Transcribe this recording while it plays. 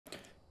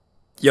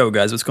Yo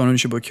guys, what's going on?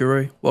 It's your boy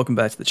Kilroy. Welcome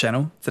back to the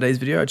channel. Today's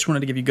video, I just wanted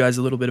to give you guys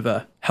a little bit of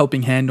a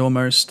helping hand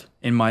almost,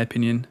 in my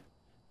opinion,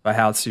 for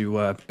how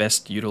to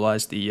best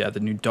utilize the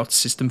new D.O.T.S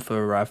system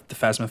for the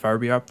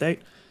Phasmophobia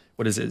update.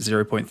 What is it,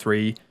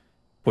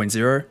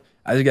 0.3.0?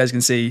 As you guys can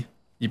see,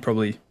 you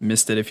probably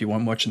missed it if you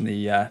weren't watching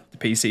the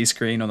PC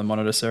screen, or the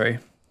monitor, sorry.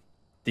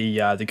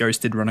 The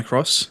ghost did run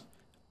across.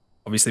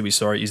 Obviously we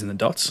saw it using the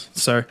dots.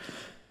 So,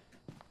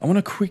 I want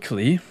to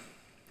quickly,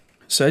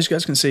 so as you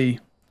guys can see,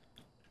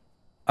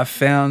 I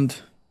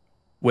found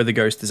where the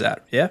ghost is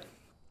at, yeah?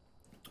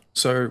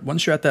 So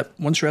once you're at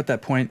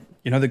that point,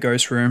 you know the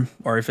ghost room,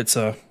 or if it's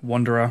a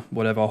wanderer,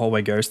 whatever,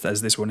 hallway ghost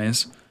as this one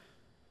is,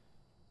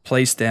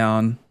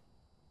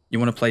 you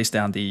want to place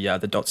down the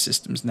D.O.T.S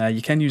systems. Now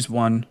you can use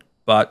one,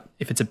 but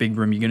if it's a big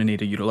room, you're going to need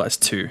to utilize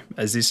two.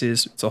 As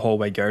it's a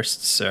hallway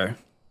ghost, so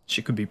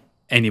she could be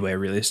anywhere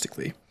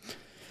realistically.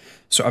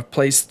 So I've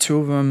placed two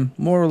of them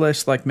more or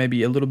less like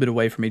maybe a little bit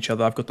away from each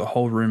other. I've got the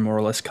whole room more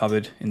or less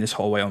covered in this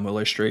hallway on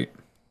Willow Street.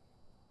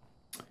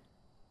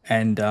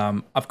 And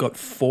I've got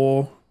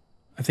four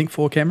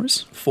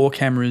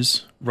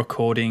cameras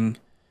recording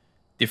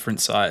different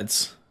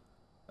sides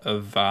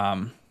of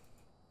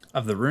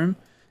the room.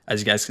 As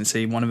you guys can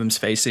see, one of them's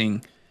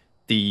facing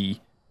the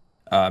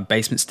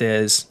basement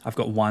stairs. I've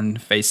got one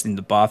facing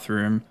the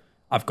bathroom.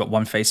 I've got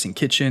one facing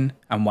kitchen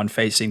and one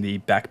facing the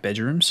back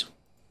bedrooms.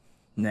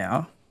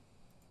 Now,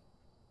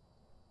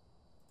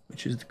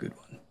 which is the good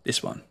one?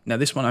 This one. Now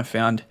this one I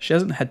found, she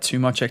hasn't had too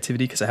much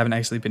activity because I haven't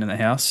actually been in the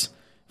house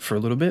for a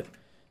little bit.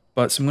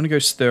 But so I'm going to go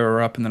stir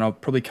her up and then I'll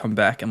probably come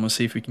back and we'll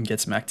see if we can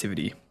get some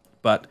activity.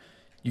 But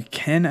you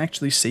can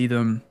actually see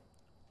them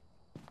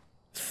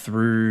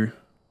through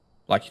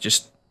like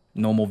just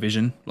normal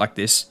vision like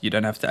this. You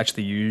don't have to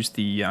actually use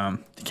the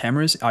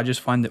cameras. I just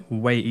find it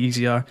way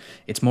easier.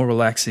 It's more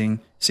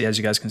relaxing. See, as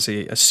you guys can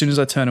see, as soon as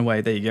I turn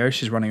away, there you go,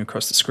 she's running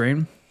across the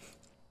screen.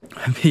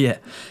 But yeah,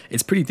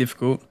 it's pretty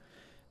difficult.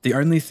 The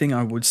only thing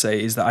I would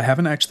say is that I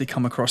haven't actually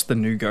come across the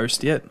new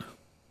ghost yet.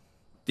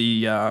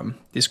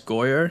 This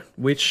Goyo,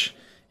 which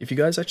if you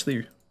guys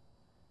actually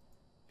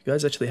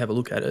have a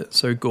look at it,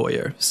 so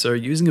Goyo. So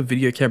using a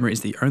video camera is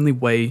the only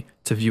way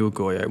to view a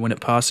Goyo when it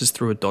passes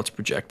through a D.O.T.S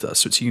projector.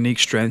 So its unique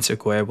strengths, a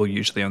Goyo will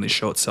usually only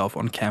show itself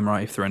on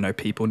camera if there are no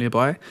people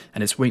nearby,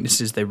 and its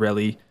weaknesses, they're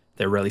rarely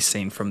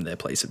seen from their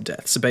place of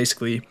death. So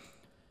basically,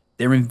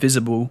 they're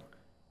invisible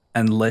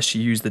unless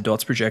you use the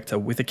D.O.T.S projector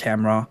with a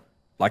camera,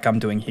 like I'm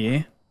doing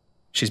here.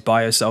 She's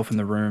by herself in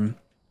the room,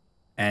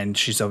 and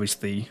she's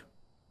obviously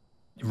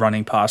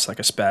running past like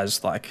a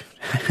spaz like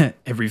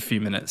every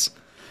few minutes.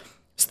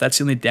 So that's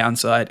the only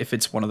downside if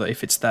it's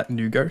that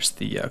new ghost,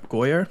 the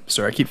Goyo.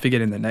 Sorry, I keep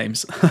forgetting their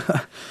names.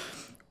 But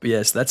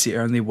yes, that's the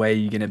only way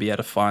you're going to be able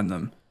to find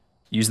them,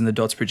 using the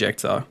D.O.T.S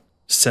projector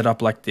set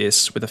up like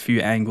this with a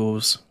few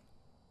angles.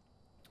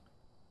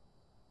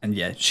 And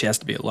yeah, she has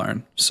to be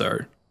alone, so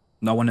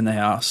no one in the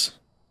house,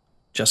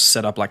 just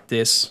set up like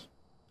this.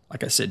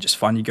 Like I said, just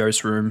find your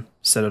ghost room,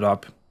 set it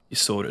up, you're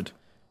sorted.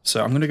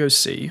 So I'm going to go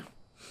see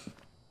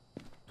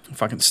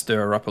if I can stir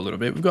her up a little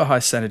bit. We've got high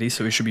sanity,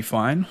 so we should be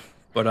fine.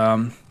 But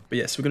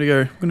yes, we're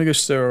gonna go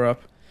stir her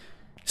up,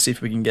 see if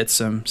we can get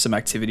some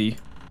activity,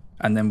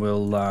 and then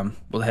we'll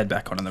head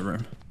back on in the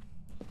room.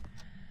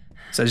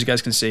 So as you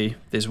guys can see,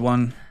 there's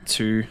one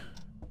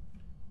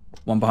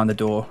behind the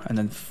door, and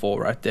then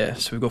four right there.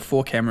 So we've got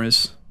four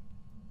cameras,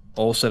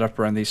 all set up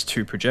around these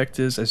two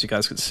projectors. As you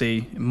guys can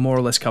see, it more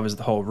or less covers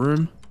the whole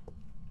room.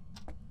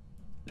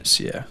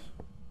 So yeah.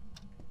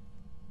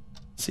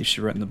 See if she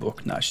wrote in the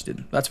book. No, she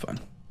didn't. That's fine.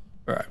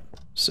 Alright,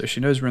 so she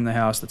knows we're in the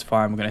house, that's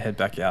fine. We're going to head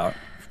back out.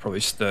 We've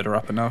probably stirred her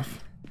up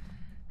enough.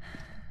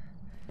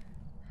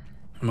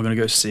 And we're going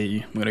to go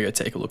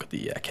take a look at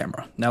the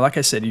camera. Now, like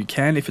I said, you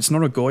can, if it's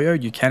not a Goyo,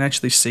 you can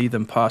actually see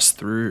them pass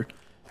through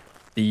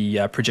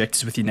the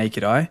projectors with your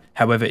naked eye.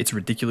 However, it's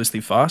ridiculously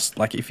fast.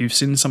 Like, if you've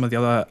seen some of the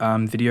other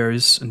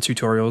videos and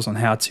tutorials on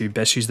how to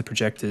best use the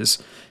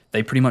projectors,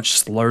 they pretty much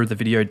slow the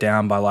video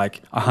down by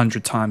like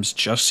 100 times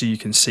just so you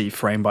can see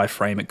frame by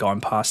frame it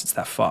going past. It's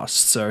that fast.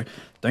 So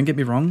don't get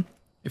me wrong.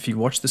 If you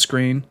watch the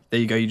screen, there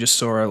you go. You just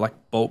saw her like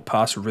bolt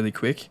past really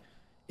quick.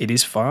 It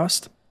is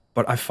fast,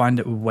 but I find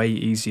it way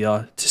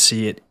easier to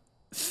see it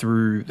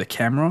through the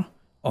camera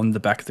on the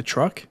back of the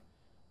truck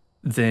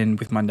than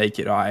with my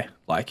naked eye,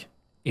 like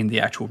in the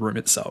actual room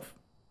itself.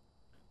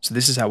 So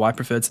this is how I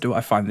prefer to do it.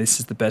 I find this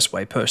is the best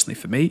way personally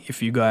for me.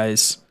 If you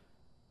guys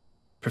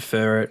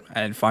prefer it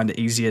and find it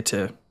easier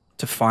to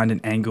find an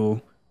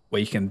angle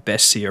where you can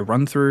best see a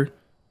run through,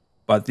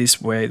 but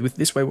this way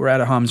we're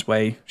out of harm's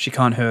way. She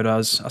can't hurt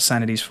us. Our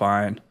sanity's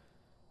fine,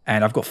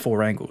 and I've got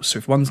four angles. So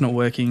if one's not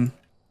working,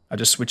 I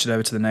just switch it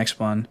over to the next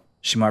one.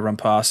 She might run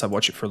past. I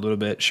watch it for a little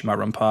bit. She might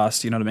run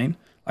past. You know what I mean?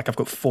 Like, I've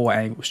got four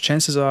angles.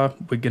 Chances are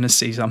we're gonna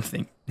see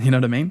something. You know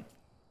what I mean?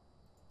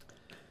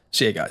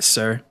 So yeah, guys.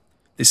 So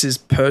this is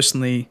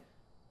personally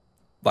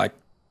like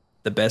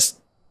the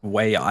best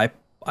way I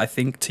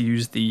think to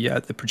use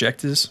the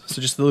projectors.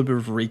 So just a little bit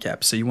of a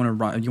recap. So you want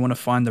to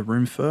find the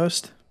room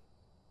first.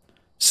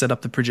 set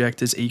up the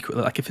projectors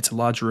equally, like if it's a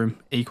large room,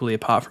 equally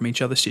apart from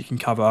each other, so you can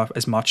cover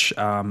as much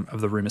of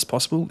the room as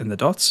possible in the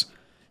dots.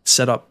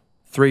 Set up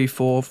 3,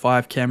 4,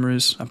 5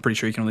 cameras. I'm pretty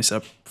sure you can only set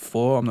up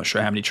 4. I'm not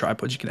sure how many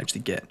tripods you can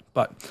actually get,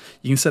 but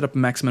you can set up a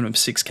maximum of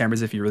 6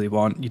 cameras if you really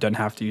want. You don't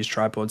have to use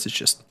tripods. It's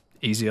just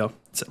easier.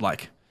 It's at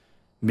like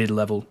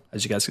mid-level.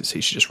 As you guys can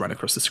see, she just ran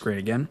across the screen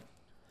again.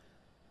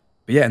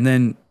 But yeah, and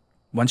then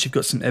once you've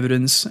got some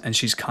evidence and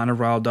she's kind of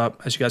riled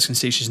up, as you guys can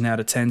see, she's now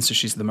to 10, so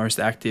she's the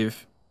most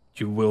active.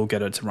 You will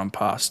get her to run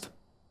past.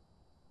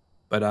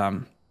 But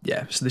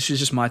yeah, so this is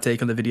just my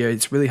take on the video.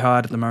 It's really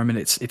hard at the moment.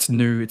 It's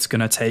new. It's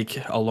gonna take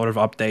a lot of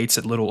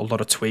updates, a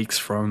lot of tweaks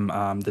from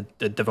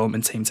the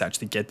development team to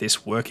actually get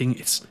this working.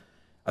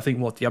 I think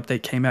the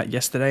update came out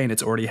yesterday, and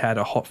it's already had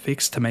a hot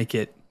fix to make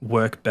it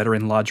work better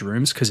in large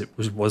rooms because it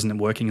wasn't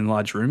working in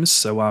large rooms.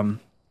 So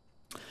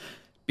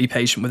be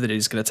patient with it. It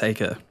is gonna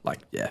take a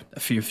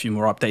few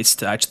more updates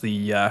to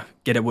actually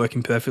get it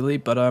working perfectly.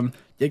 But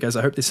yeah, guys,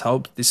 I hope this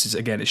helped. This is,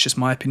 again, it's just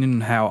my opinion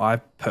on how I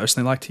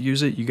personally like to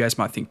use it. You guys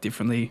might think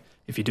differently.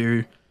 If you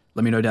do,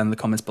 let me know down in the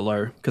comments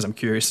below, because I'm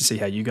curious to see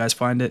how you guys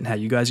find it and how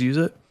you guys use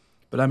it.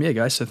 But yeah,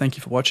 guys, so thank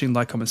you for watching.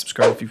 Like, comment,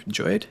 subscribe if you've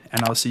enjoyed,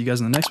 and I'll see you guys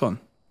in the next one.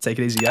 Take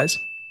it easy, guys.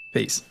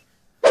 Peace.